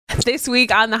This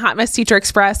week on the Hot Mess Teacher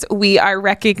Express, we are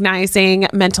recognizing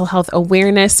Mental Health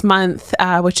Awareness Month,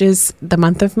 which is the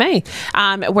month of May,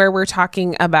 where we're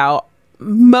talking about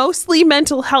mostly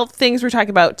mental health things. We're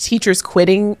talking about teachers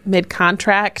quitting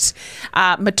mid-contract,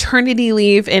 maternity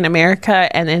leave in America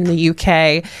and in the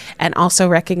UK, and also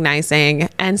recognizing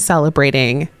and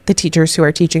celebrating the teachers who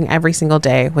are teaching every single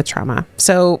day with trauma.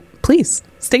 So please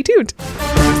stay tuned.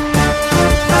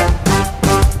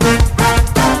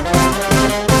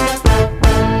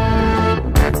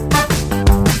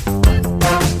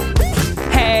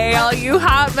 You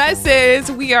hot messes.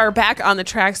 We are back on the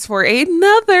tracks for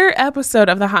another episode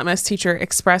of the Hot Mess Teacher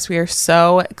Express. We are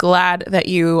so glad that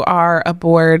you are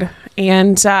aboard.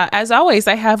 And as always,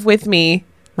 I have with me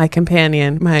my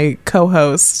companion, my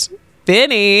co-host,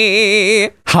 Vinny.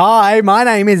 Hi, my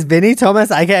name is Vinny Thomas,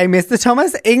 aka Mr.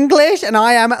 Thomas English, and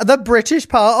I am the British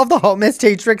part of the Hot Mess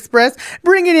Teacher Express,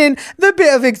 bringing in the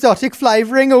bit of exotic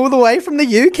flavouring all the way from the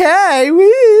UK. Woo!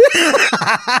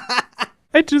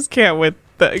 I just can't with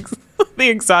the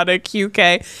exotic UK.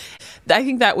 I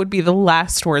think that would be the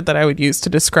last word that I would use to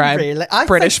describe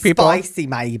British people. Spicy,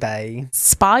 maybe.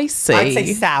 Spicy. I'd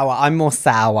say sour. I'm more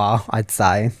sour, I'd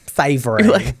say. Savoury.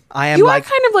 You are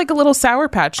kind of like a little Sour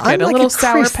Patch Kid, I'm a like little a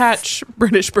Sour Patch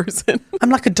British person. I'm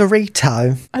like a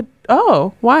Dorito.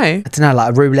 Why? I don't know,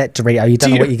 like a roulette Dorito. You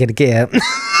don't know what you're going to get.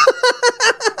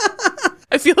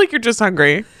 I feel like you're just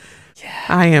hungry. Yeah.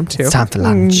 I am too. It's time for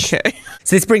lunch. Okay.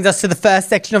 So this brings us to the first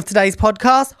section of today's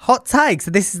podcast, Hot Takes.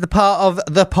 So this is the part of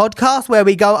the podcast where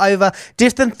we go over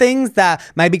different things that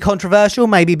may be controversial,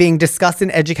 maybe being discussed in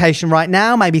education right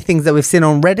now, maybe things that we've seen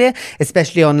on Reddit,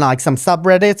 especially on like some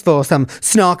subreddits for some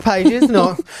snark pages.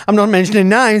 I'm not mentioning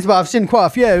names, but I've seen quite a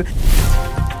few.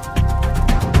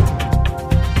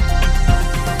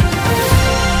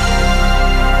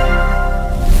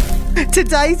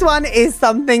 Today's one is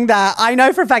something that I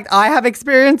know for a fact I have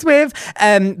experience with.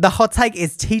 The hot take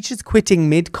is teachers quitting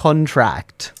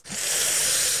mid-contract.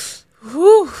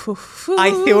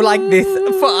 I feel like this,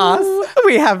 for us,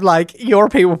 we have like, you're a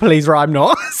people pleaser, I'm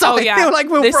not. So I feel like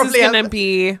we'll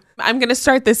probably I'm going to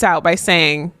start this out by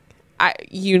saying,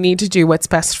 you need to do what's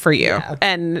best for you. Yeah.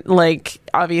 And like,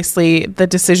 obviously the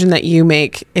decision that you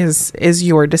make is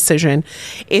your decision.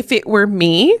 If it were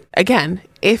me,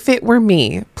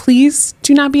 please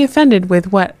do not be offended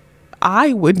with what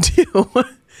I would do.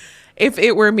 If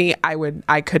it were me,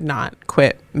 I could not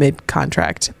quit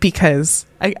mid-contract because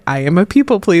I am a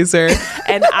people pleaser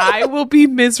and I will be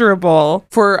miserable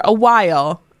for a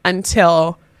while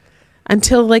until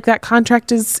like that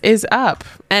contract is up.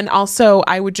 And also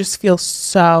I would just feel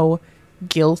so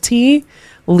guilty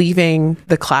leaving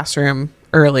the classroom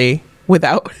early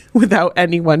without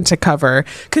anyone to cover,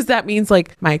 because that means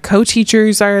like my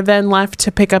co-teachers are then left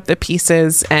to pick up the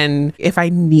pieces, and if I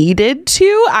needed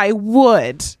to I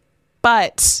would,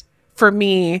 but for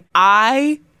me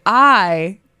I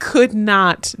could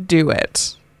not do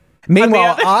it.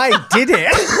 Meanwhile I did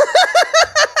it.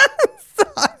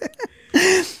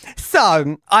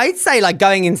 So I'd say like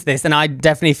going into this, and I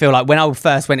definitely feel like when I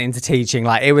first went into teaching,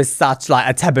 like it was such like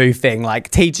a taboo thing,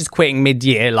 like teachers quitting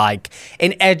mid-year. Like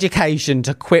in education,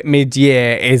 to quit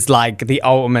mid-year is like the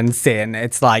ultimate sin.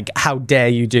 It's like, how dare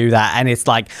you do that? And it's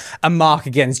like a mark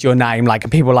against your name. Like,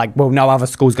 and people are like, well, no other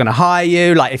school's going to hire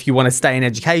you. Like if you want to stay in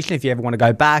education, if you ever want to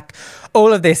go back,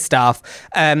 all of this stuff.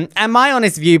 And my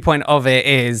honest viewpoint of it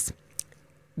is,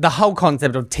 the whole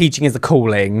concept of teaching as a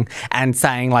calling and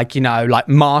saying like, you know, like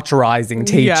martyrizing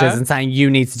teachers and saying you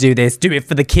need to do this, do it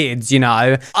for the kids, you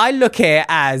know. I look at it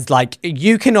as like,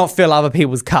 you cannot fill other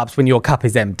people's cups when your cup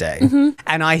is empty. Mm-hmm.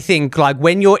 And I think like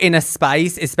when you're in a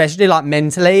space, especially like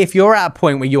mentally, if you're at a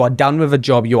point where you are done with a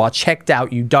job, you are checked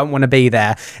out, you don't want to be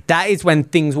there, that is when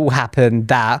things will happen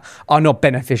that are not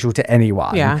beneficial to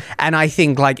anyone. Yeah. And I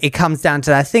think like it comes down to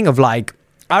that thing of like,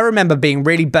 I remember being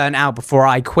really burnt out before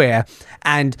I quit.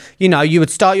 And, you know, you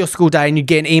would start your school day and you'd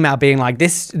get an email being like,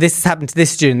 this has happened to this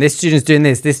student's doing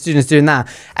this student's doing that.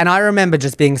 And I remember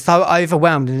just being so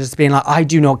overwhelmed and just being like, I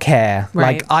do not care.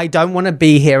 Right. Like, I don't want to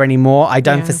be here anymore. I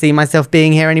don't foresee myself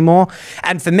being here anymore.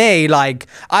 And for me, like,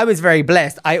 I was very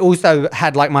blessed. I also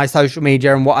had like my social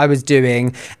media and what I was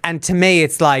doing. And to me,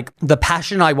 it's like the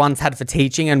passion I once had for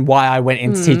teaching and why I went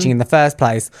into teaching in the first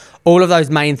place. All of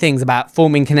those main things about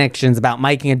forming connections, about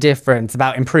making a difference,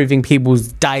 about improving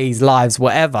people's days, lives,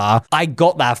 whatever. I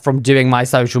got that from doing my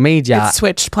social media. It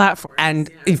switched platforms. And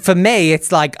for me,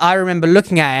 it's like, I remember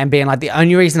looking at it and being like, the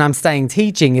only reason I'm staying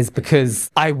teaching is because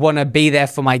I want to be there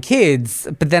for my kids.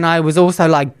 But then I was also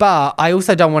like, but I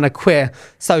also don't want to quit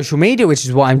social media, which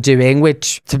is what I'm doing,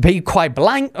 which, to be quite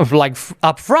blank, of like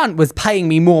up front, was paying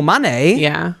me more money.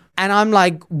 Yeah. And I'm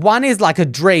like, one is like a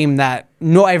dream that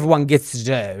not everyone gets to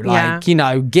do. Like, you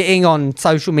know, getting on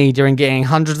social media and getting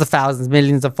hundreds of thousands,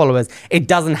 millions of followers, it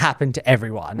doesn't happen to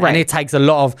everyone. Right. And it takes a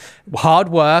lot of hard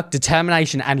work,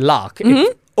 determination, and luck.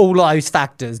 It's all those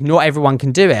factors. Not everyone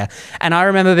can do it. And I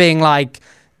remember being like,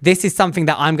 this is something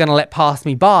that I'm going to let pass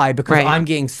me by because I'm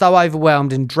getting so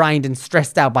overwhelmed and drained and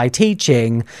stressed out by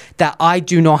teaching that I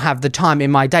do not have the time in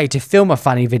my day to film a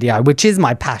funny video, which is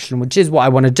my passion, which is what I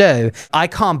want to do. I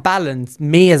can't balance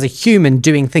me as a human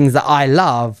doing things that I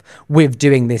love with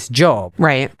doing this job.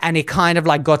 Right. And it kind of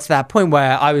like got to that point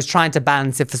where I was trying to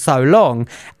balance it for so long.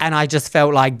 And I just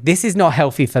felt like this is not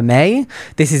healthy for me.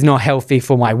 This is not healthy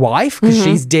for my wife because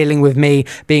she's dealing with me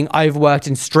being overworked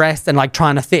and stressed and like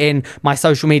trying to fit in my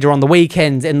social media on the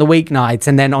weekends, in the weeknights,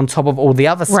 and then on top of all the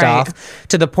other stuff,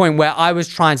 to the point where I was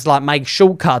trying to like make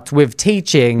shortcuts with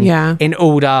teaching in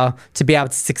order to be able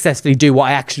to successfully do what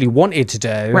I actually wanted to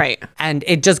do. Right. And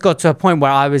it just got to a point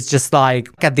where I was just like,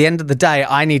 at the end of the day,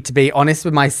 I need to be honest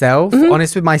with myself,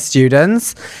 honest with my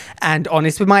students, and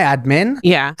honest with my admin.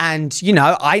 Yeah. And, you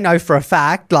know, I know for a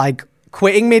fact, like,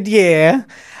 quitting mid-year,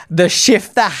 the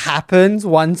shift that happens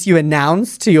once you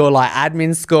announce to your like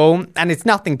admin school, and it's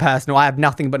nothing personal, I have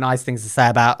nothing but nice things to say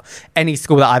about any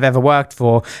school that I've ever worked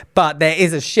for, but there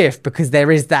is a shift because there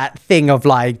is that thing of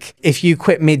like, if you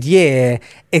quit mid-year,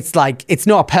 it's like, it's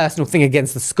not a personal thing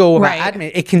against the school about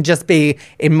admin. It can just be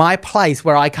in my place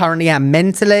where I currently am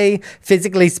mentally,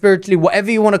 physically, spiritually,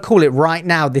 whatever you want to call it right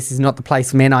now, this is not the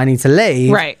place for me and I need to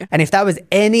leave. Right. And if that was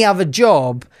any other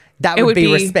job, that would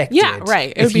be respected. Yeah,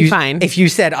 right. It would be fine. If you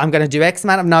said, I'm going to do X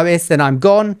amount of notice, then I'm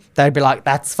gone, they'd be like,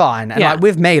 that's fine. And like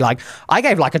with me, like I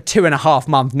gave like a 2.5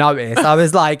 month notice. I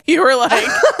was like, you were like,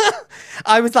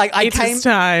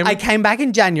 I came back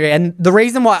in January, and the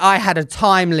reason why I had a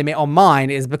time limit on mine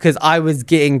is because I was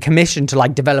getting commissioned to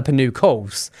like develop a new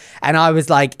course. And I was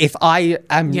like, if I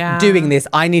am doing this,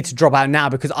 I need to drop out now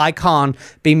because I can't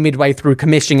be midway through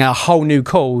commissioning a whole new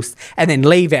course and then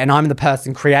leave it and I'm the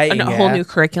person creating it. A whole new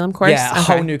curriculum course? Yeah, a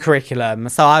whole new curriculum.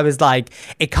 So I was like,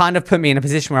 it kind of put me in a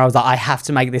position where I was like, I have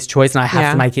to make this choice and I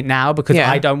have to make it now because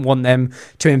I don't want them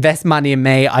to invest money in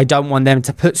me. I don't want them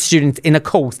to put students in a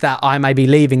course that I may be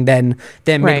leaving then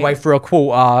midway through a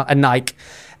quarter and like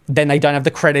then they don't have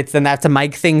the credits, then they have to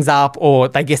make things up, or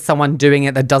they get someone doing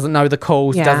it that doesn't know the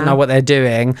course, doesn't know what they're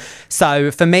doing. So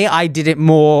for me, I did it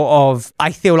more of,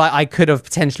 I feel like I could have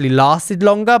potentially lasted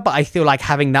longer, but I feel like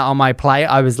having that on my plate,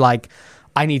 I was like,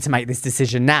 I need to make this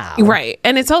decision now. Right.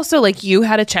 And it's also like you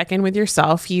had to check in with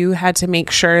yourself. You had to make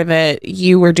sure that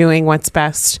you were doing what's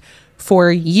best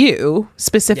for you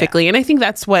specifically. And I think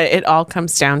that's what it all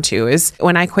comes down to is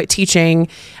when I quit teaching,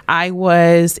 it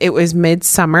was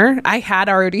midsummer. I had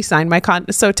already signed my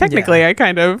so technically I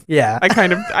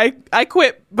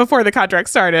quit before the contract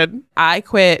started. I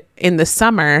quit in the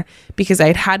summer because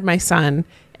I'd had my son,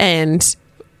 and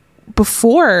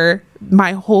before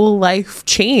my whole life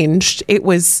changed, it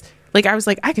was like, I was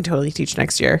like, I can totally teach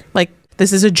next year. Like,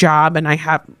 this is a job and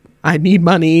I need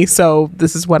money. So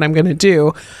this is what I'm going to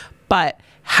do. But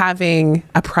having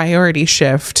a priority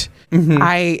shift,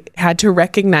 I had to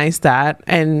recognize that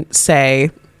and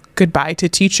say goodbye to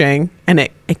teaching. And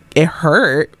it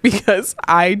hurt because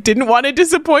I didn't want to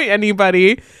disappoint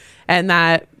anybody. And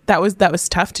that was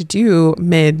tough to do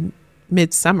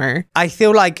midsummer. I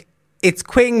feel like it's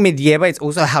quitting mid-year, but it's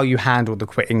also how you handle the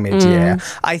quitting mid-year.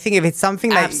 I think if it's something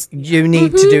that you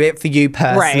need to do it for you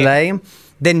personally,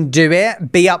 then do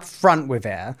it. Be upfront with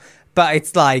it. But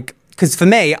it's like, because for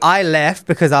me, I left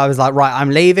because I was like, right, I'm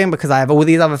leaving because I have all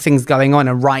these other things going on,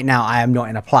 and right now I am not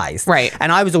in a place. Right.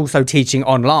 And I was also teaching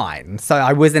online, so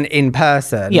I wasn't in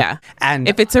person. Yeah. And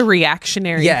if it's a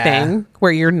reactionary thing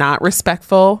where you're not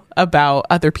respectful about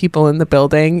other people in the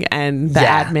building and the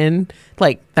admin,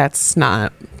 like that's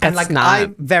not.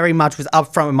 I very much was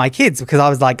upfront with my kids because I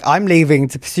was like, I'm leaving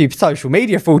to pursue social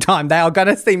media full time. They are going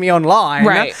to see me online.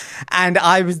 Right. And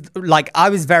I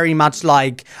was very much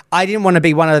like, I didn't want to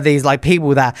be one of these like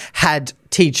people that had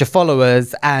teacher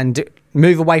followers and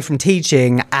move away from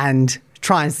teaching and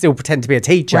try and still pretend to be a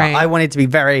teacher. Right. I wanted to be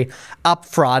very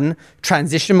upfront,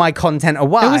 transition my content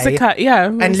away. It was a cut,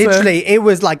 And literally, it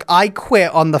was like I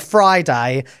quit on the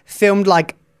Friday, filmed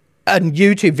like a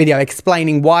YouTube video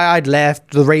explaining why I'd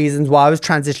left, the reasons why I was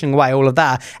transitioning away, all of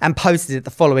that, and posted it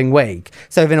the following week.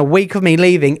 So within a week of me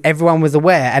leaving, everyone was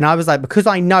aware. And I was like, because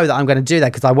I know that I'm going to do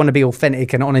that because I want to be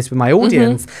authentic and honest with my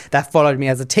audience that followed me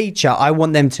as a teacher, I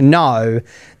want them to know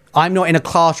I'm not in a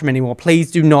classroom anymore.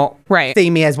 Please do not see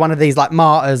me as one of these like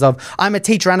martyrs of I'm a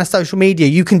teacher and a social media.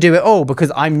 You can do it all,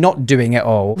 because I'm not doing it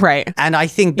all. Right. And I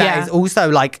think that is also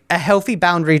like a healthy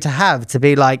boundary to have, to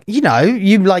be like, you know,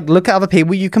 you like look at other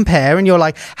people, you compare, and you're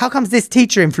like, how comes this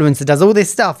teacher influencer does all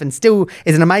this stuff and still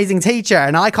is an amazing teacher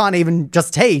and I can't even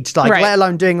just teach, like let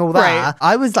alone doing all that.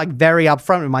 I was like very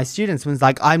upfront with my students and was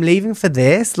like, I'm leaving for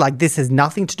this. Like, this has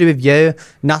nothing to do with you,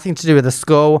 nothing to do with the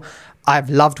school. I've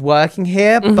loved working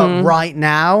here, but right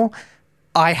now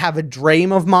I have a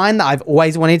dream of mine that I've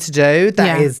always wanted to do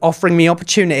that is offering me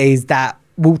opportunities that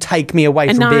will take me away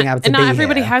from being able to be and here. not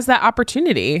everybody has that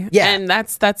opportunity. Yeah. And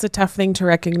that's a tough thing to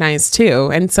recognize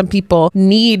too. And some people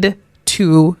need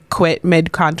to quit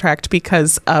mid-contract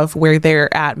because of where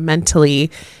they're at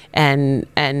mentally and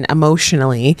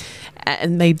emotionally,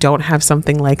 and they don't have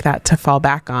something like that to fall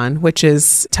back on, which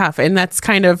is tough. And that's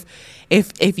kind of,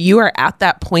 if you are at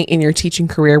that point in your teaching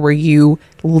career where you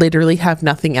literally have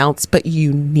nothing else but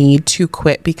you need to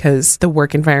quit because the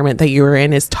work environment that you are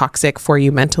in is toxic for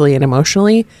you mentally and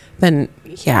emotionally, then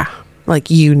like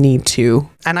you need to.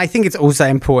 And I think it's also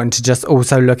important to just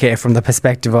also look at it from the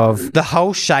perspective of the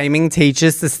whole shaming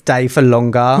teachers to stay for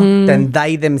longer than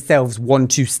they themselves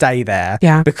want to stay there.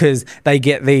 Yeah. Because they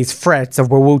get these threats of,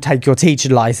 well, we'll take your teacher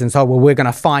license. Oh, well, we're going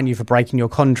to fine you for breaking your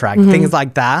contract. Things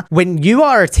like that. When you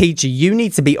are a teacher, you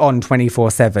need to be on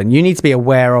 24/7. You need to be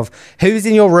aware of who's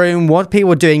in your room, what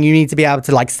people are doing. You need to be able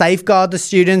to like safeguard the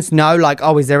students. Know like,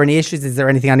 oh, is there any issues? Is there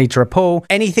anything I need to report?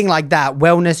 Anything like that.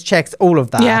 Wellness checks, all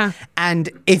of that. Yeah. And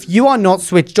if you are not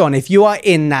switched on, if you are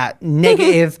in that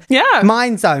negative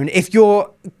mind zone, if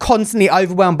you're constantly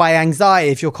overwhelmed by anxiety,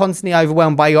 if you're constantly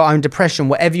overwhelmed by your own depression,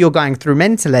 whatever you're going through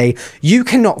mentally, you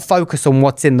cannot focus on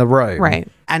what's in the room. Right.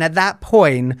 And at that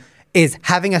point is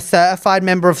having a certified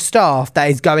member of staff that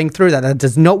is going through that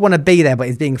does not want to be there, but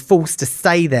is being forced to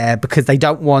stay there because they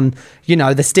don't want, you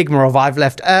know, the stigma of I've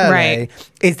left early. Right.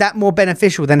 Is that more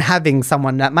beneficial than having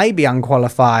someone that may be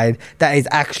unqualified that is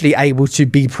actually able to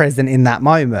be present in that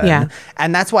moment? Yeah.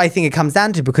 And that's what I think it comes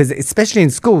down to, because especially in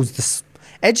schools,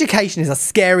 education is a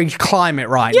scary climate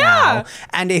right now.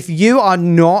 And if you are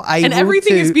not able and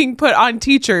everything is being put on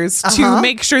teachers to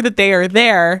make sure that they are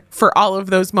there for all of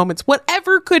those moments.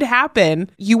 Whatever could happen,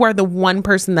 you are the one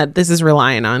person that this is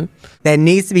relying on. There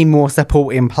needs to be more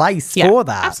support in place for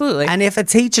that. Absolutely. And if a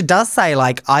teacher does say,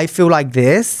 like, I feel like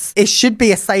this, it should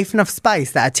be a safe enough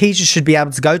space that a teacher should be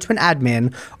able to go to an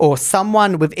admin or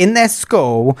someone within their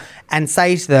school and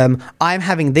say to them, I'm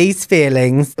having these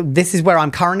feelings. This is where I'm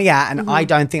currently at, and I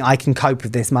don't think I can cope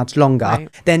with this much longer. Right.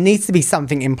 There needs to be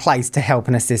something in place to help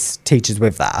and assist teachers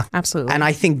with that. Absolutely. And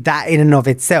I think that in and of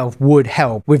itself would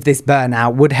help with this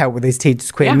burnout, would help with these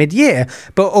teachers quitting mid-year.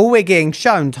 But all we're getting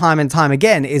shown time and time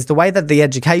again is the way that the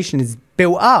education is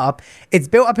built up. It's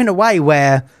built up in a way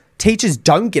where teachers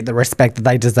don't get the respect that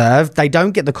they deserve. They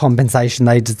don't get the compensation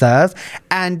they deserve.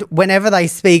 And whenever they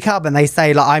speak up and they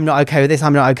say, like, I'm not okay with this,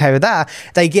 I'm not okay with that,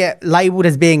 they get labeled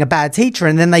as being a bad teacher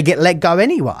and then they get let go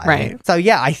anyway. Right. So,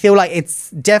 yeah, I feel like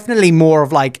it's definitely more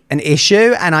of like an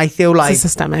issue. And I feel like it's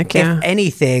systemic, if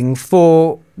anything,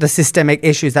 for the systemic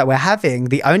issues that we're having,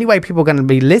 the only way people are going to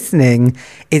be listening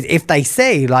is if they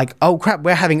say like, oh crap,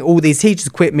 we're having all these teachers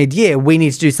quit mid-year, we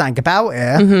need to do something about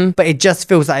it. But it just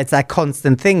feels like it's that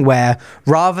constant thing where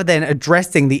rather than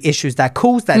addressing the issues that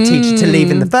caused that teacher to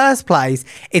leave in the first place,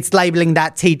 it's labeling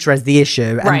that teacher as the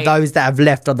issue and those that have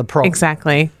left are the problem.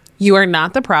 Exactly. You are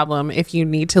not the problem. If you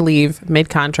need to leave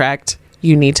mid-contract,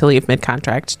 you need to leave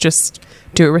mid-contract. Just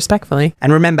do it respectfully.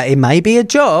 And remember, it may be a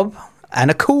job and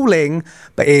a calling,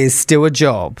 but it is still a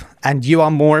job, and you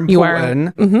are more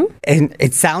important. And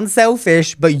it sounds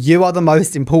selfish, but you are the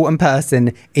most important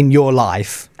person in your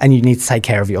life, and you need to take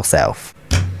care of yourself.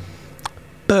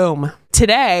 Boom.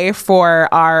 Today, for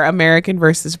our American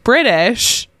versus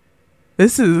British,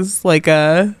 this is like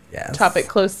a topic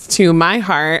close to my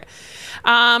heart.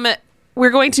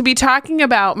 We're going to be talking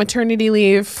about maternity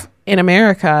leave in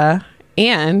America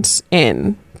and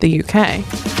in the UK.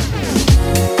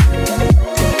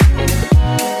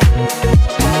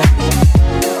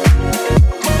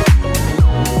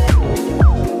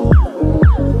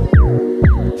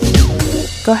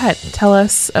 Go ahead. Tell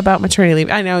us about maternity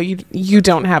leave. I know you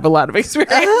don't have a lot of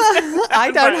experience.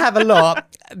 I don't have a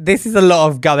lot. This is a lot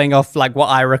of going off like what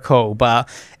I recall, but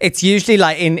it's usually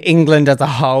like in England as a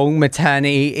whole,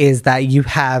 maternity is that you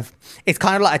have, it's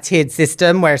kind of like a tiered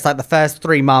system where it's like the first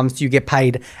 3 months you get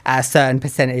paid a certain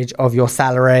percentage of your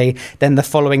salary. Then the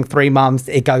following 3 months,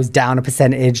 it goes down a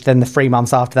percentage. Then the 3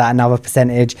 months after that, another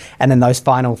percentage. And then those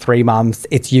final 3 months,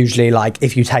 it's usually like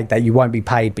if you take that, you won't be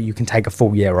paid, but you can take a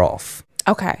full year off.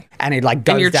 Okay. And it like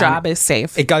goes And your down, job is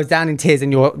safe. It goes down in tiers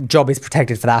and your job is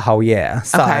protected for that whole year.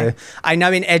 So Okay. I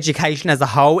know in education as a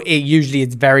whole, it usually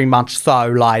is very much so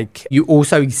like you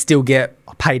also still get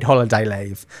paid holiday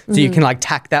leave. So you can like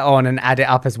tack that on and add it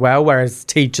up as well. Whereas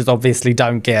teachers obviously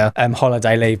don't get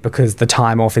holiday leave because the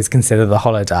time off is considered a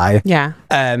holiday. Yeah.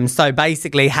 So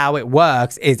basically how it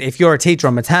works is if you're a teacher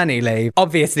on maternity leave,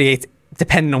 obviously it's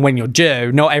depending on when you're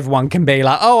due. Not everyone can be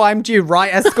like, oh, I'm due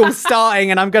right as school's starting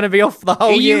and I'm going to be off the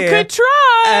whole year. You could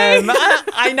try.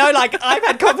 I know, like, I've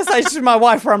had conversations with my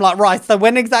wife where I'm like, right, so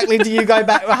when exactly do you go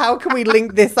back? How can we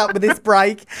link this up with this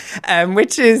break?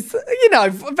 Which is, you know,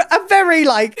 a very,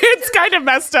 like... It's kind of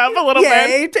messed up a little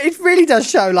bit. It really does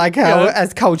show, like, how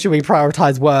as culture we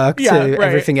prioritise work to right.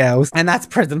 everything else. And that's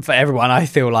present for everyone, I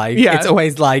feel like. Yeah. It's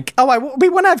always like, oh, we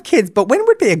want to have kids, but when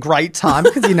would be a great time?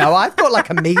 Because, you know, I've got, like,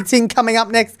 a meeting coming up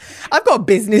next. I've got a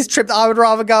business trip that I would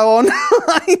rather go on.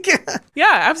 Yeah,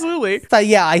 absolutely. So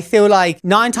yeah, I feel like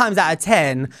 9 times out of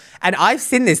 10, and I've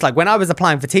seen this like when I was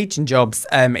applying for teaching jobs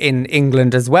in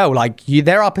England as well. Like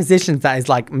there are positions that is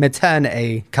like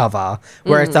maternity cover,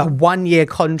 where it's a 1-year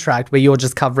contract where you're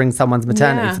just covering someone's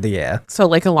maternity for the year. So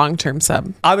like a long-term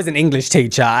sub. I was an English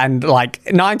teacher, and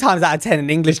like 9 times out of 10, an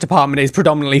English department is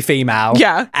predominantly female.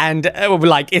 Yeah, and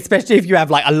like especially if you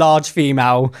have like a large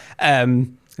female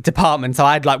department. So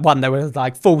I had like one that was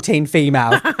like 14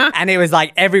 females and it was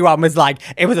like everyone was like,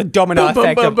 it was a domino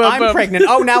effect of I'm pregnant,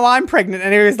 oh now I'm pregnant,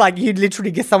 and it was like you'd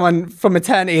literally get someone from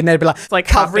maternity and they'd be like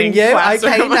covering you,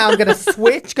 okay now I'm gonna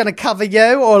switch, gonna cover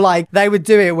you, or like they would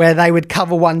do it where they would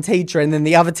cover one teacher and then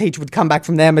the other teacher would come back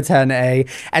from their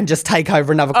maternity and just take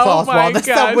over another class while the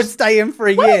sub would stay in for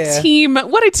a year.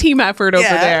 What a team effort over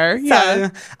there. Yeah.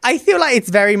 So I feel like it's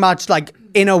very much like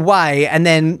in a way. And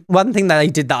then one thing that they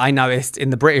did that I noticed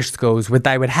in the British schools would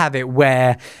they would have it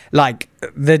where like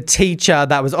the teacher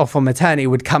that was off on maternity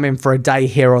would come in for a day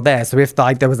here or there. So if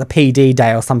like there was a PD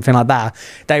day or something like that,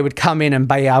 they would come in and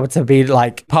be able to be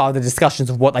like part of the discussions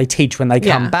of what they teach when they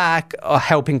come back, or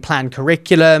helping plan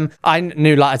curriculum. I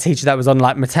knew like a teacher that was on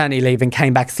like maternity leave and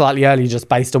came back slightly early just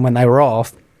based on when they were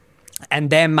off.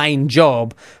 And their main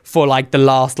job for like the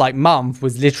last like month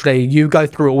was literally you go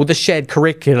through all the shared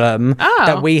curriculum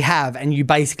that we have and you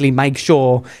basically make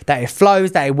sure that it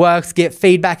flows, that it works, get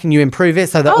feedback and you improve it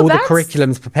so that all the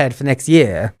curriculum's prepared for next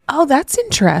year. Oh, that's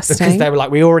interesting. Because they were like,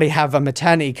 we already have a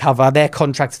maternity cover, their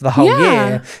contracts for the whole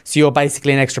year. So you're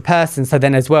basically an extra person. So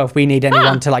then as well, if we need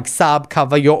anyone to like sub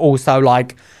cover, you're also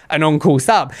like an on-call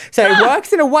sub. So it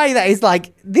works in a way that is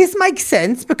like, this makes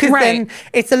sense because then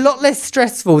it's a lot less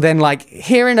stressful than like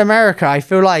here in America. I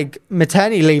feel like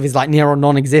maternity leave is like near or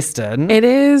non-existent. It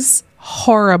is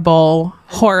horrible.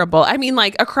 I mean,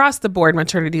 like across the board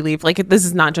maternity leave, like this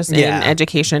is not just in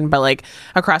education, but like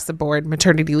across the board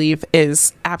maternity leave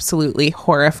is absolutely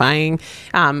horrifying.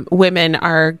 Women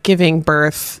are giving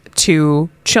birth to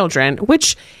children,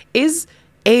 which is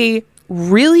a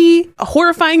really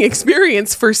horrifying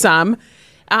experience for some,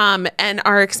 and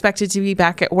are expected to be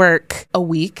back at work a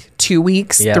week, 2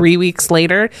 weeks, 3 weeks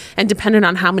later, and depending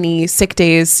on how many sick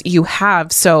days you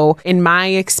have. So in my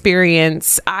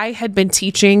experience, I had been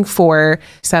teaching for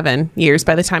 7 years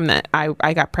by the time that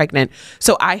I got pregnant.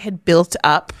 So I had built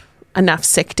up enough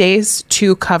sick days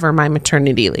to cover my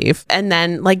maternity leave. And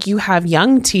then like you have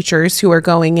young teachers who are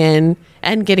going in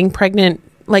and getting pregnant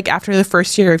like after the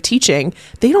first year of teaching,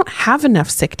 they don't have enough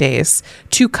sick days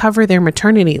to cover their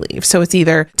maternity leave. So it's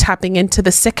either tapping into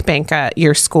the sick bank at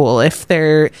your school if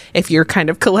you're kind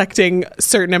of collecting a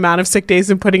certain amount of sick days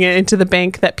and putting it into the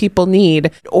bank that people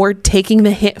need, or taking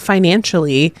the hit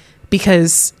financially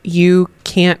because you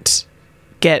can't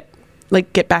get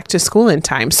back to school in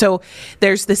time. So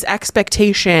there's this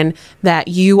expectation that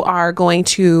you are going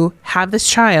to have this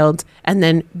child and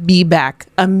then be back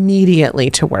immediately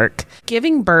to work.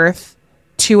 Giving birth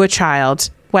to a child,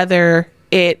 whether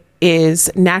it is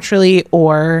naturally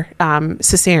or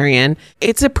cesarean,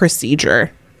 it's a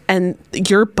procedure and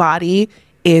your body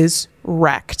is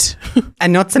wrecked.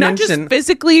 And not to not mention just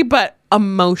physically, but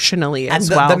emotionally as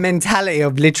well. The mentality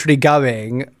of literally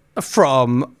going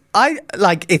from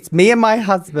it's me and my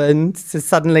husband to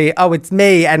suddenly, it's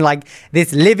me and like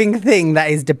this living thing that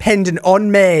is dependent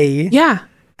on me. Yeah.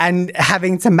 And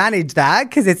having to manage that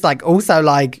because it's like also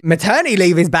like maternity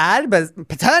leave is bad, but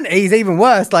paternity is even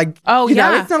worse. Like, you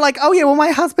know, it's not like, my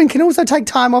husband can also take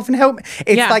time off and help.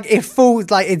 It's like it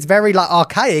falls like it's very like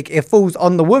archaic. It falls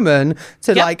on the woman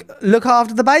to like look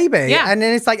after the baby. Yeah. And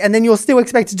then it's like, and then you're still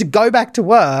expected to go back to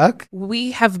work.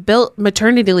 We have built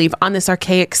maternity leave on this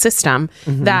archaic system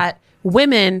that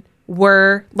women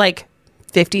were like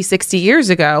 50, 60 years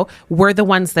ago were the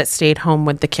ones that stayed home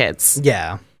with the kids.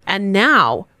 Yeah. And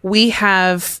now we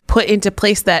have put into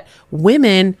place that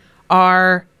women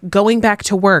are going back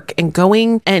to work and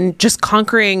going and just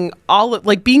conquering all of,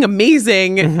 like, being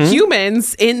amazing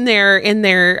humans in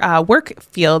their work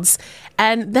fields,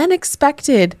 and then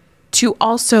expected to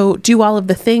also do all of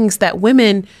the things that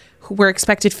women who were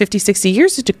expected 50, 60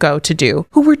 years ago to do,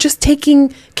 who were just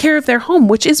taking care of their home,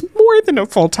 which is more than a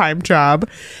full-time job.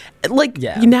 Like,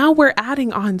 now we're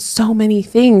adding on so many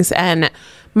things, and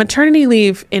maternity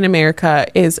leave in America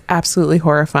is absolutely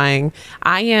horrifying.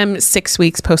 I am 6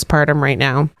 weeks postpartum right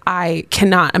now. I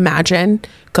cannot imagine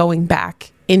going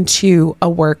back into a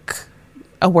work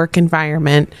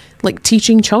environment, like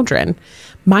teaching children.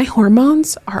 My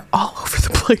hormones are all over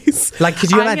the place. Like, could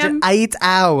you imagine 8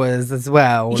 hours as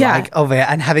well, Yeah. like, of it,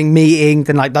 and having meetings,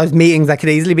 and like those meetings that could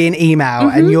easily be an email,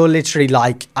 and you're literally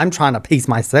like, I'm trying to piece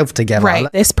myself together.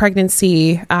 Right. This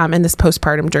pregnancy and this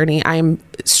postpartum journey, I'm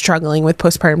struggling with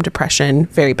postpartum depression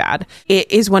very bad.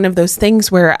 It is one of those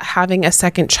things where having a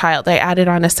second child, I added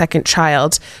on a second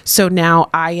child. So now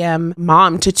I am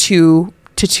mom to two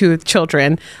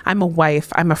children. I'm a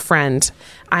wife. I'm a friend.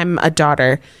 I'm a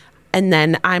daughter. And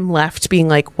then I'm left being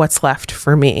like, what's left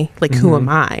for me? Like, who am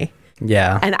I?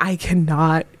 Yeah. And I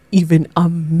cannot even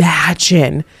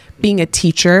imagine being a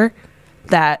teacher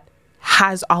that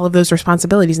has all of those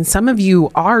responsibilities. And some of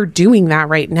you are doing that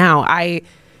right now. I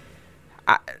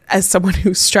as someone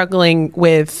who's struggling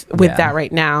with that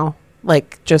right now,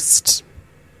 like, just,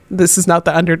 this is not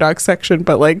the underdog section,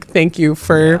 but like, thank you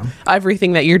for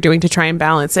everything that you're doing to try and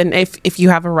balance. And if you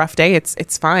have a rough day,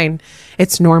 it's fine.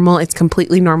 It's normal. It's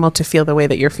completely normal to feel the way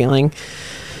that you're feeling.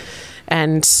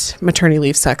 And maternity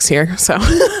leave sucks here. So.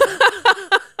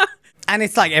 And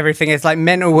it's like everything. It's like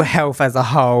mental health as a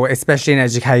whole, especially in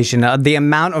education. The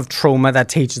amount of trauma that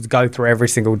teachers go through every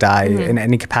single day in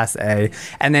any capacity.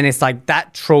 And then it's like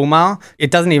that trauma, it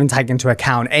doesn't even take into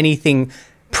account anything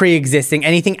pre-existing,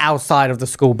 anything outside of the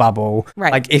school bubble.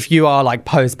 Right. Like, if you are like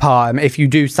postpartum, if you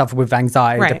do suffer with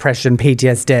anxiety, depression,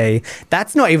 PTSD,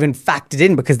 that's not even factored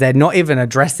in, because they're not even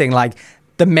addressing like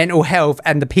the mental health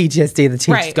and the PTSD the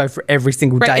teachers go through every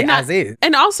single day as is.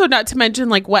 And also, not to mention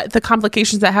like what the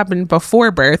complications that happened before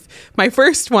birth. My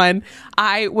first one,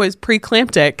 I was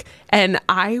preeclamptic and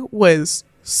I was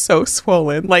so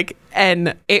swollen, like,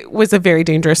 and it was a very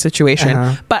dangerous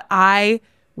situation. But I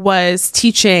was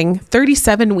teaching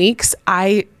 37 weeks.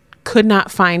 I could not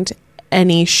find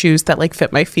any shoes that like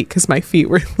fit my feet because my feet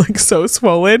were like so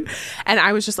swollen. And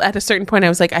I was just at a certain point, I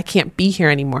was like, I can't be here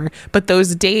anymore. But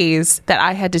those days that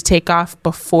I had to take off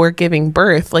before giving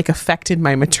birth like affected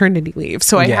my maternity leave.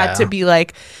 So I had to be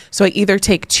like, so I either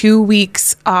take 2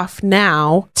 weeks off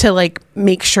now to like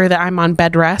make sure that I'm on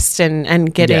bed rest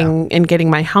and getting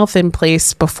my health in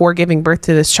place before giving birth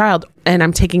to this child, and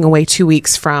I'm taking away 2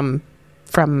 weeks from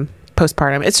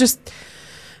postpartum.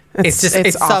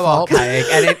 It's so archaic,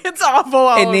 and it's awful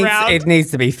all around. It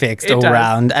needs to be fixed all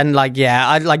around. And like,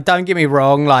 don't get me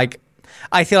wrong, like,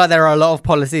 I feel like there are a lot of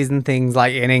policies and things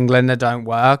like in England that don't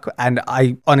work, and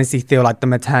I honestly feel like the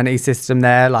maternity system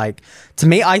there, like, to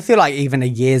me, I feel like even a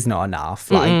year's not enough,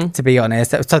 like, to be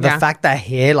honest. So the fact that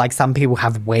here, like, some people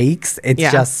have weeks, it's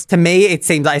just, to me, it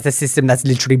seems like it's a system that's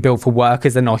literally built for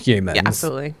workers and not humans. Yeah,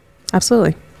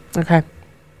 absolutely. Okay,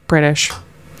 British.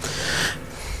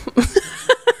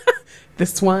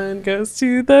 This one goes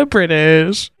to the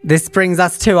British. This brings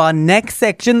us to our next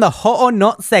section, the hot or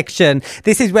not section.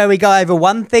 This is where we go over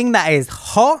one thing that is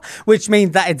hot, which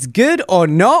means that it's good, or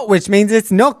not, which means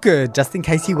it's not good, just in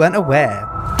case you weren't aware.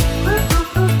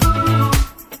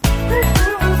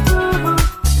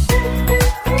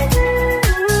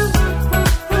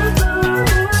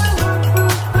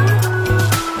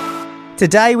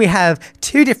 Today we have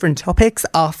two different topics.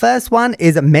 Our first one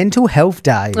is mental health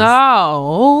days.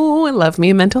 Oh, I love me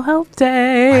a mental health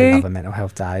day. I love a mental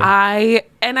health day.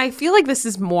 I feel like this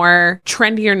is more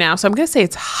trendier now, so I'm going to say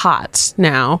it's hot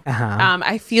now.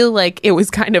 I feel like it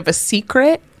was kind of a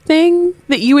secret thing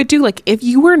that you would do. Like, if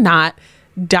you were not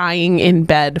dying in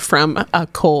bed from a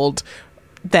cold,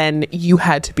 then you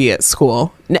had to be at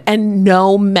school. And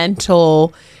no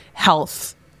mental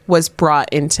health was brought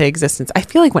into existence. I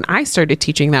feel like when I started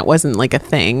teaching, that wasn't like a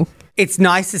thing. It's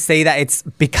nice to see that it's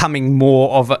becoming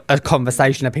more of a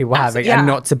conversation that people are having and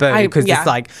not taboo. Because it's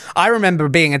like, I remember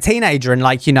being a teenager and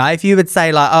like, you know, if you would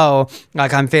say like, oh,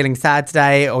 like I'm feeling sad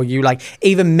today, or you like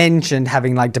even mentioned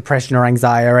having like depression or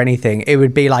anxiety or anything, it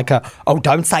would be like oh,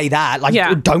 don't say that.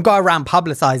 Like, don't go around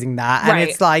publicizing that. And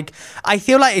it's like, I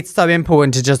feel like it's so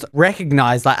important to just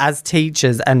recognize, like, as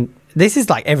teachers and this is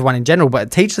like everyone in general,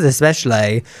 but teachers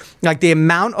especially, like the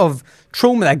amount of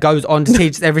trauma that goes on to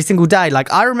teachers every single day.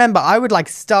 Like I remember I would like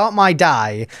start my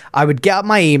day, I would get up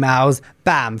my emails,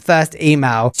 bam, first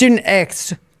email, student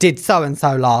X did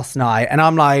so-and-so last night. And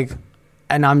I'm like,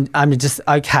 and I'm just,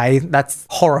 okay, that's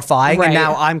horrifying. Right. And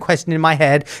now I'm questioning in my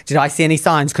head, did I see any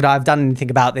signs? Could I have done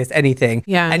anything about this? Anything?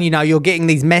 Yeah. And, you know, you're getting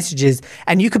these messages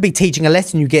and you could be teaching a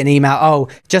lesson. You get an email, oh,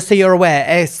 just so you're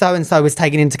aware, so-and-so was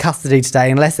taken into custody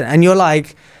today in lesson. And you're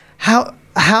like, how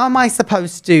am I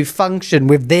supposed to function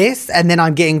with this? And then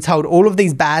I'm getting told all of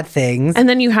these bad things. And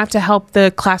then you have to help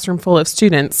the classroom full of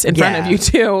students in front of you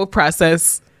to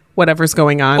process whatever's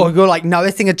going on. Or you're like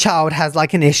noticing a child has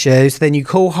like an issue, so then you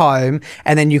call home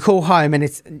and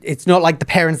it's not like the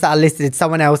parents that are listed, it's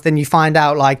someone else. Then you find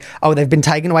out like, oh, they've been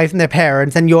taken away from their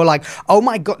parents, and you're like, oh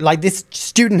my God, like this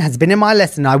student has been in my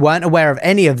lesson. I weren't aware of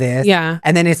any of this. Yeah.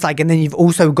 And then it's like, and then you've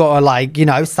also got to like, you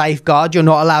know, safeguard. You're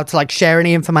not allowed to like share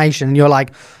any information. And you're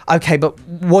like, okay, but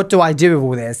what do I do with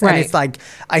all this? Right. And it's like,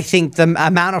 I think the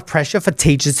amount of pressure for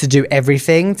teachers to do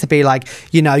everything, to be like,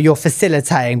 you know, you're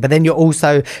facilitating, but then you're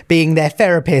also being their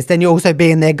therapist, then you're also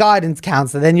being their guidance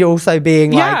counselor, then you're also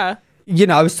being like, you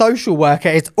know, social worker.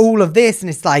 It's all of this. And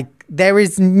it's like, there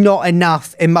is not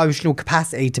enough emotional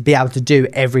capacity to be able to do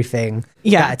everything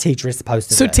that a teacher is supposed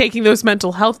to do. So taking those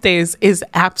mental health days is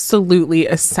absolutely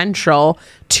essential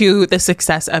to the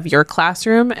success of your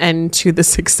classroom and to the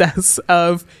success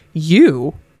of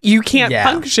you. You can't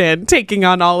function taking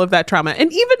on all of that trauma.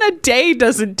 And even a day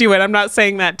doesn't do it. I'm not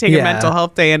saying that take a mental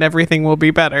health day and everything will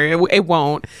be better. It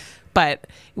won't. But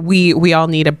we all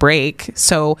need a break.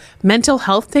 So mental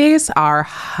health days are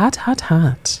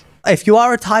hot. If you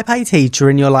are a type A teacher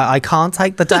and you're like, I can't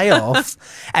take the day off,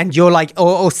 and you're like,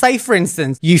 or say for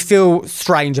instance, you feel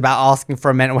strange about asking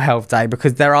for a mental health day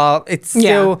because it's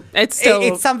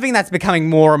something that's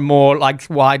becoming more and more like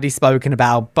widely spoken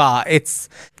about, but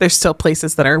there's still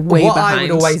places that are way what behind. I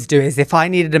would always do is if I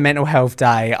needed a mental health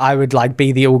day, I would like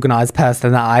be the organized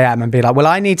person that I am and be like, well,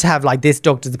 I need to have like this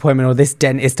doctor's appointment or this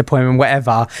dentist appointment,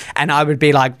 whatever. And I would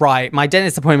be like, right, my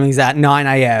dentist appointment is at 9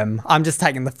 a.m. I'm just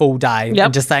taking the full day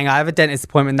and just saying, I have a dentist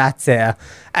appointment, that's it.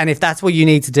 And if that's what you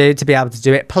need to do to be able to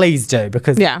do it, please do.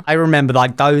 Because I remember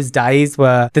like those days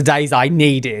were the days I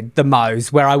needed the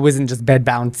most, where I wasn't just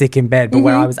bedbound sick in bed, but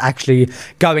where I was actually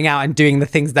going out and doing the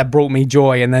things that brought me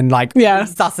joy and then like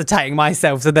resuscitating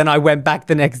myself. So then I went back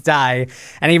the next day,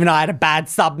 and even though I had a bad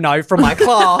sub note from my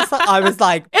class, I was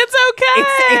like, it's okay.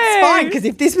 It's fine. Because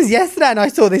if this was yesterday and I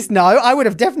saw this note, I would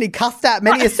have definitely cussed out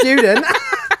many a student.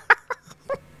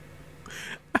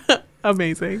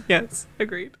 Amazing. Yes,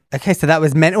 agreed. Okay, so that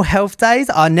was mental health days.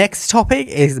 Our next topic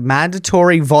is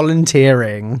mandatory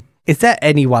volunteering. Is there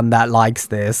anyone that likes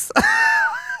this?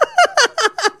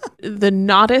 The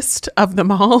nottest of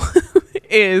them all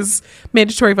is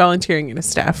mandatory volunteering in a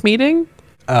staff meeting.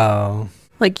 Oh.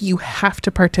 Like you have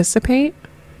to participate?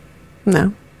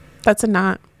 No, that's a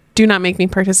not. Do not make me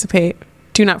participate.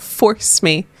 Do not force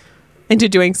me into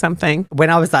doing something. When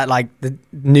I was at like the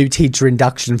new teacher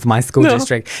induction for my school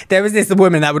district, there was this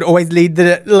woman that would always lead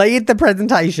the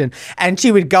presentation, and she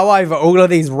would go over all of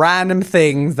these random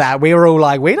things that we were all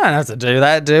like, we don't have to do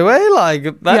that, do we?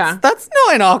 Like that's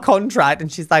not in our contract.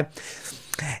 And she's like,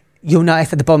 you'll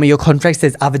notice at the bottom of your contract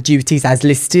says other duties as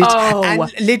listed. Oh, and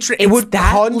literally, it would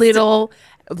that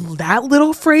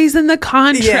little phrase in the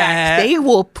contract, they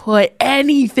will put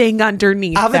anything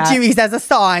underneath other duties as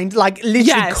assigned, like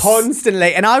literally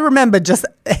constantly. And I remember just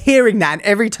hearing that, and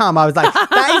every time I was like,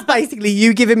 that is basically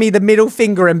you giving me the middle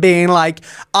finger and being like,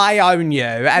 I own you.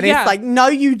 And it's like, no,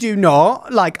 you do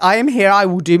not. Like, I am here, I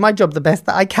will do my job the best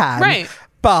that I can. Right.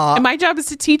 But my job is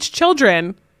to teach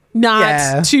children,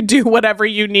 not to do whatever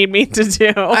you need me to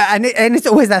do. And it's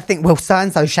always that thing, well,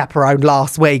 so-and-so chaperoned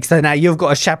last week, so now you've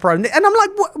got a chaperone. And I'm like,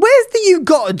 where's the you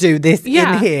got to do this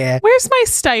in here? Where's my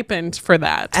stipend for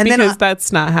that? And because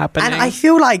that's not happening. And I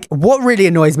feel like what really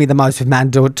annoys me the most with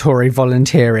mandatory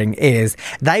volunteering is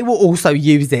they will also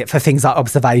use it for things like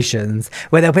observations,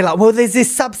 where they'll be like, well, there's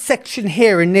this subsection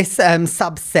here in this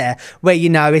subset where, you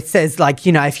know, it says like,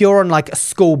 you know, if you're on like a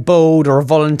school board or a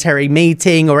voluntary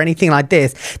meeting or anything like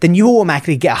this, then you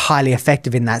automatically get highly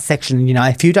effective in that section. You know,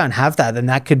 if you don't have that, then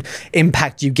that could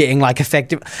impact you getting like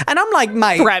effective. And I'm like,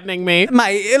 mate, threatening me,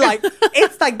 mate, like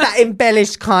it's like that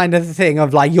embellished kind of thing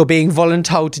of like you're being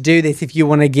voluntold to do this if you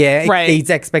want to get these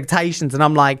expectations. And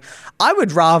I'm like, I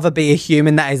would rather be a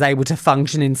human that is able to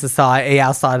function in society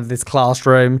outside of this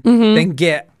classroom than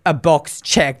get a box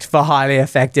checked for highly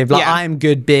effective. Like I am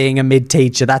good being a mid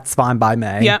teacher. That's fine by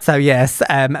me. So yes,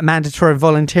 mandatory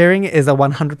volunteering is a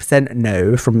 100%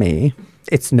 no from me.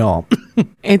 it's not.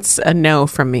 It's a no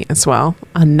from me as well.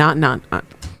 A not.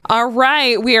 All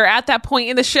right, we are at that point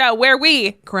in the show where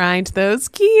we grind those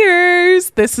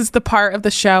gears. This is the part of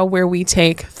the show where we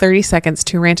take 30 seconds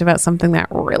to rant about something that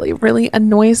really, really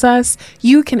annoys us.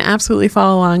 You can absolutely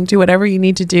follow along, do whatever you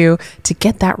need to do to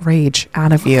get that rage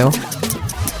out of you.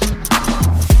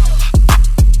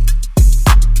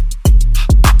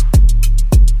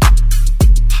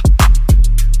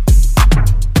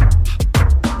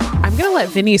 Let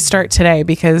Vinny start today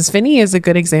because Vinny is a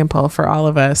good example for all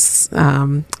of us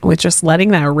with just letting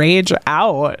that rage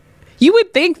out. You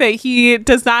would think that he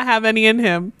does not have any in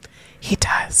him. He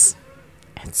does.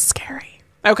 It's scary.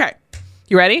 Okay.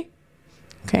 You ready?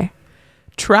 Okay.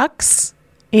 Trucks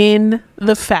in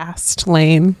the fast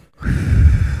lane.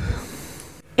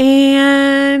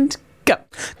 And go.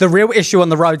 The real issue on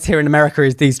the roads here in America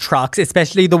is these trucks,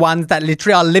 especially the ones that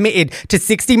literally are limited to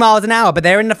 60 miles an hour, but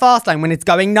they're in the fast lane when it's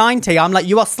going 90. I'm like,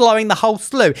 you are slowing the whole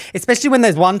slew, especially when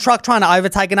there's one truck trying to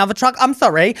overtake another truck. I'm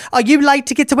sorry. Are you late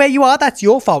to get to where you are? That's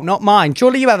your fault, not mine.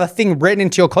 Surely you have a thing written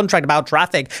into your contract about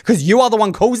traffic because you are the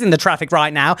one causing the traffic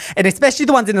right now, and especially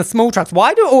the ones in the small trucks.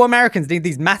 Why do all Americans need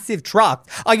these massive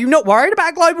trucks? Are you not worried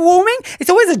about global warming? It's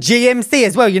always a GMC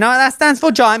as well. You know what that stands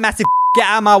for? Giant, massive. Get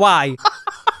out of my way.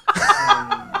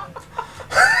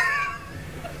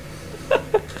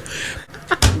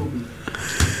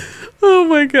 Oh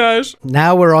my gosh.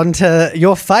 Now we're on to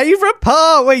your favourite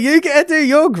part where you get to do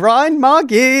your grind my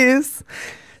gears.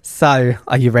 So,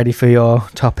 are you ready for your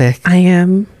topic? I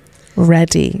am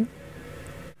ready.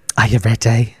 Are you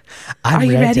ready? Are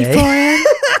you ready for it?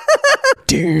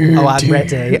 Oh, I'm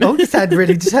ready. Oh, you sound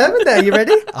really determined there. You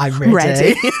ready? I'm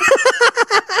ready.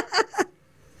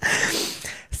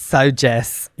 So,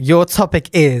 Jess, your topic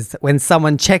is when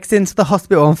someone checks into the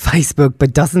hospital on Facebook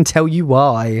but doesn't tell you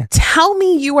why. Tell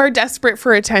me you are desperate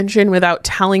for attention without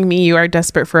telling me you are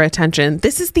desperate for attention.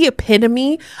 This is the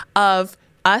epitome of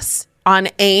us on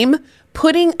AIM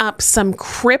putting up some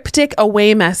cryptic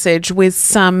away message with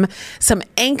some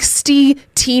angsty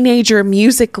teenager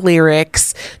music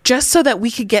lyrics just so that we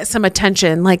could get some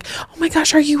attention. Like, oh my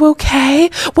gosh, are you okay?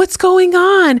 What's going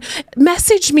on?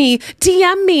 Message me,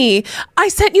 DM me. I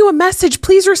sent you a message.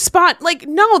 Please respond. Like,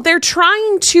 no, they're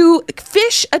trying to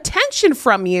fish attention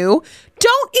from you.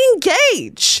 Don't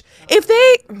engage. If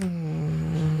they...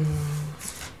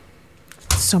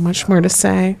 So much more to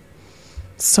say.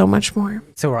 So much more.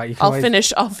 It's all right. I'll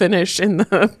finish in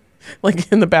the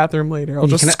in the bathroom later. I'll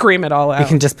just scream it all out. You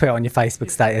can just put it on your Facebook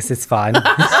status. It's fine.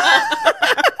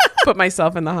 Put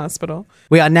myself in the hospital.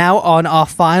 We are now on our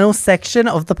final section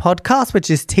of the podcast,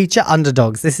 which is Teacher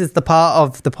Underdogs. This is the part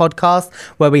of the podcast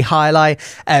where we highlight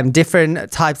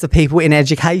different types of people in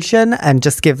education and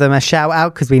just give them a shout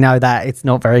out because we know that it's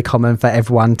not very common for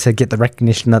everyone to get the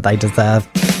recognition that they deserve.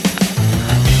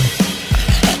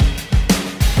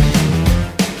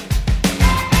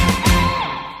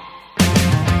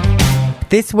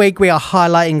 This week, we are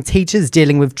highlighting teachers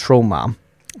dealing with trauma.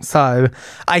 So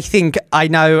I think I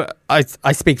know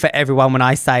I speak for everyone when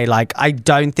I say, like, I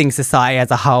don't think society as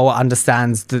a whole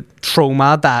understands the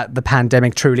trauma that the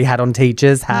pandemic truly had on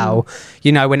teachers. How,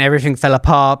 you know, when everything fell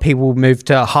apart, people moved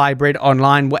to hybrid,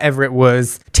 online, whatever it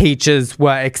was, teachers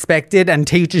were expected and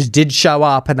teachers did show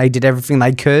up and they did everything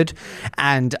they could.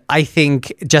 And I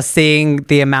think just seeing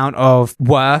the amount of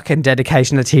work and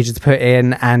dedication that teachers put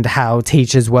in and how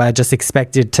teachers were just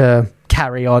expected to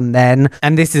carry on then.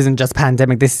 And this isn't just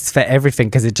pandemic, this is for everything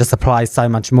because it just applies so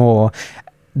much more.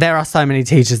 There are so many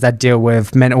teachers that deal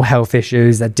with mental health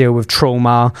issues, that deal with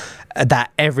trauma,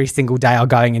 that every single day are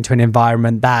going into an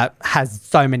environment that has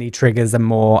so many triggers and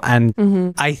more.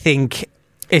 And I think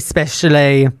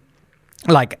especially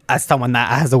like as someone that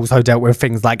has also dealt with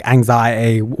things like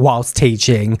anxiety whilst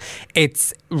teaching,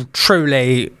 it's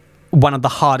truly one of the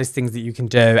hardest things that you can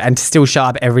do, and to still show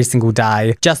up every single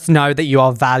day. Just know that you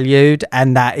are valued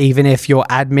and that even if your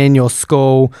admin, your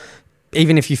school,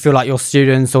 even if you feel like your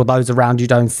students or those around you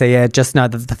don't see it, just know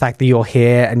that the fact that you're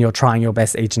here and you're trying your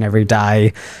best each and every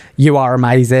day, you are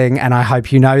amazing. And I hope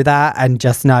you know that, and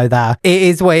just know that it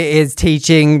is what it is.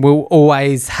 Teaching will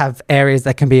always have areas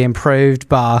that can be improved,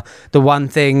 but the one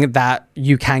thing that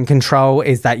you can control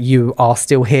is that you are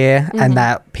still here and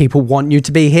that people want you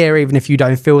to be here, even if you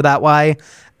don't feel that way.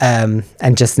 And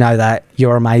just know that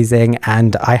you're amazing,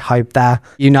 and I hope that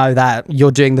you know that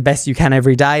you're doing the best you can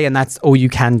every day, and that's all you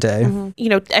can do. You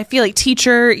know, I feel like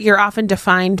teacher, you're often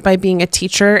defined by being a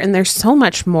teacher, and there's so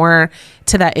much more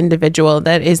to that individual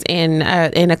that is in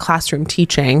a classroom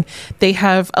teaching. They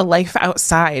have a life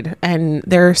outside, and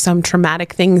there are some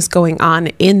traumatic things going on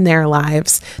in their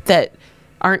lives that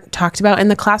aren't talked about in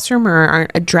the classroom or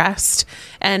aren't addressed.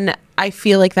 And I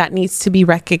feel like that needs to be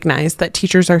recognized, that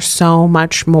teachers are so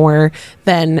much more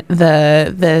than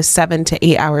the 7 to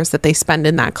 8 hours that they spend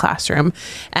in that classroom.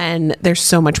 And there's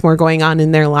so much more going on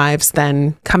in their lives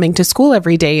than coming to school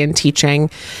every day and teaching.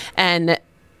 And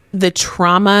the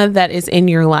trauma that is in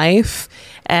your life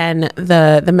and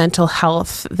the mental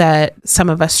health that some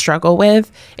of us struggle with,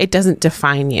 it doesn't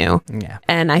define you. Yeah.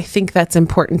 And I think that's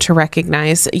important to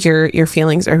recognize. Your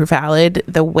feelings are valid.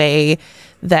 The way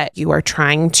that you are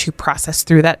trying to process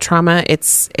through that trauma,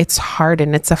 it's hard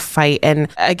and it's a fight. And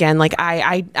again, like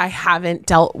I haven't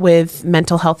dealt with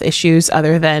mental health issues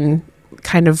other than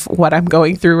kind of what I'm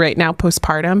going through right now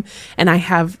postpartum. And I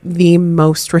have the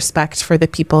most respect for the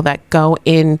people that go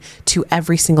into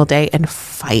every single day and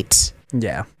fight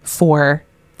for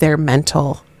their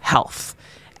mental health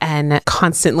and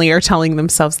constantly are telling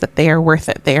themselves that they are worth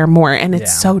it. They are more. And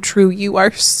it's so true. You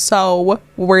are so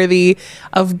worthy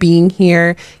of being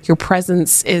here. Your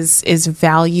presence is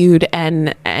valued,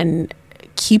 and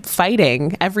keep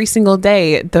fighting every single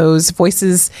day. Those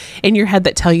voices in your head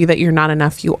that tell you that you're not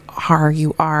enough, you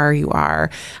are.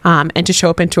 And to show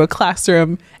up into a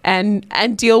classroom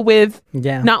and deal with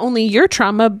not only your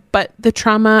trauma, but the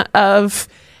trauma of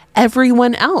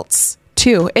everyone else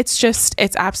too. It's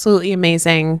absolutely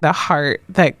amazing, the heart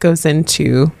that goes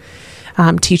into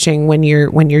teaching when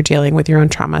you're dealing with your own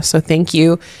trauma. So thank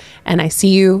you. And I see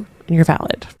you. You're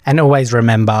valid. And always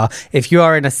remember, if you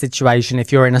are in a situation,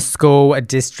 if you're in a school, a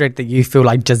district that you feel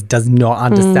like just does not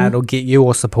understand or get you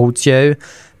or supports you,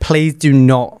 please do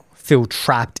not feel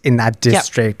trapped in that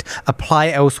district. Apply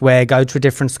elsewhere, go to a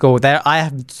different school. I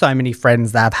have so many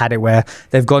friends that have had it where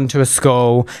they've gone to a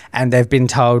school and they've been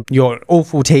told, you're an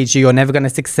awful teacher, you're never going to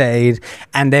succeed,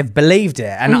 and they've believed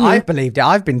it. And I've believed it.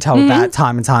 I've been told that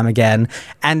time and time again.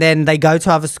 And then they go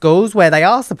to other schools where they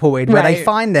are supported, where they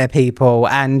find their people,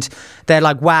 and they're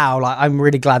like, wow, like I'm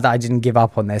really glad that I didn't give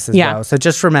up on this as well. So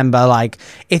just remember, like,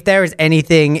 if there is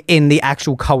anything in the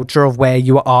actual culture of where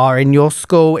you are in your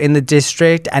school, in the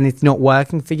district, and it's not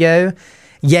working for you,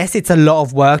 yes, it's a lot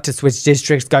of work to switch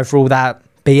districts, go through all that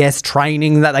BS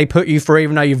training that they put you through,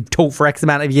 even though you've taught for X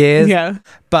amount of years. Yeah.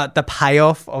 But the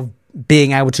payoff of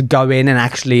being able to go in and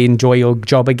actually enjoy your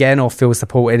job again or feel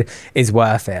supported is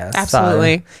worth it.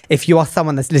 Absolutely. So if you are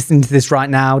someone that's listening to this right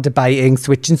now, debating,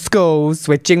 switching schools,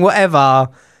 switching whatever,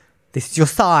 this is your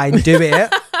sign. Do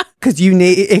it. Because you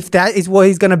need, if that is what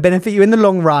is going to benefit you in the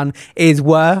long run, it is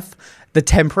worth the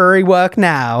temporary work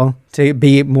now to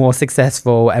be more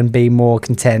successful and be more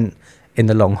content in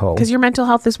the long haul. Because your mental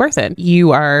health is worth it.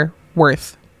 You are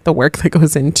worth the work that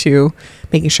goes into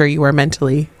making sure you are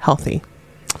mentally healthy.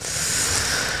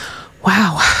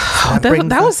 Wow.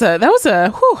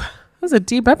 That was a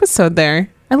deep episode there.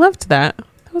 I loved that.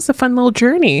 That was a fun little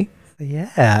journey.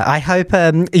 Yeah, I hope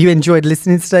you enjoyed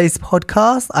listening to today's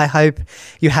podcast. I hope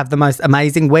you have the most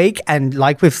amazing week. And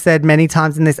like we've said many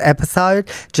times in this episode,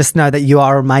 just know that you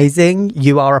are amazing.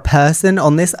 You are a person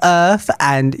on this earth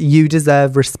and you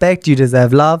deserve respect. You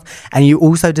deserve love. And you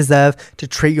also deserve to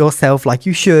treat yourself like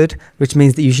you should, which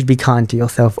means that you should be kind to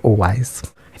yourself always.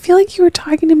 I feel like you were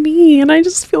talking to me and I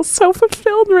just feel so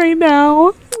fulfilled right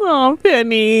now. Oh,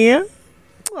 Penny.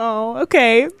 Oh,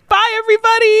 okay. Bye,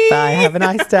 everybody. Bye. Have a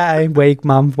nice day, week,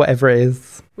 month, whatever it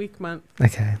is. Week, month.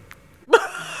 Okay.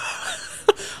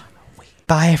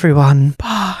 Bye, everyone.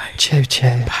 Bye. Choo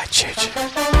choo. Bye, choo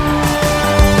choo.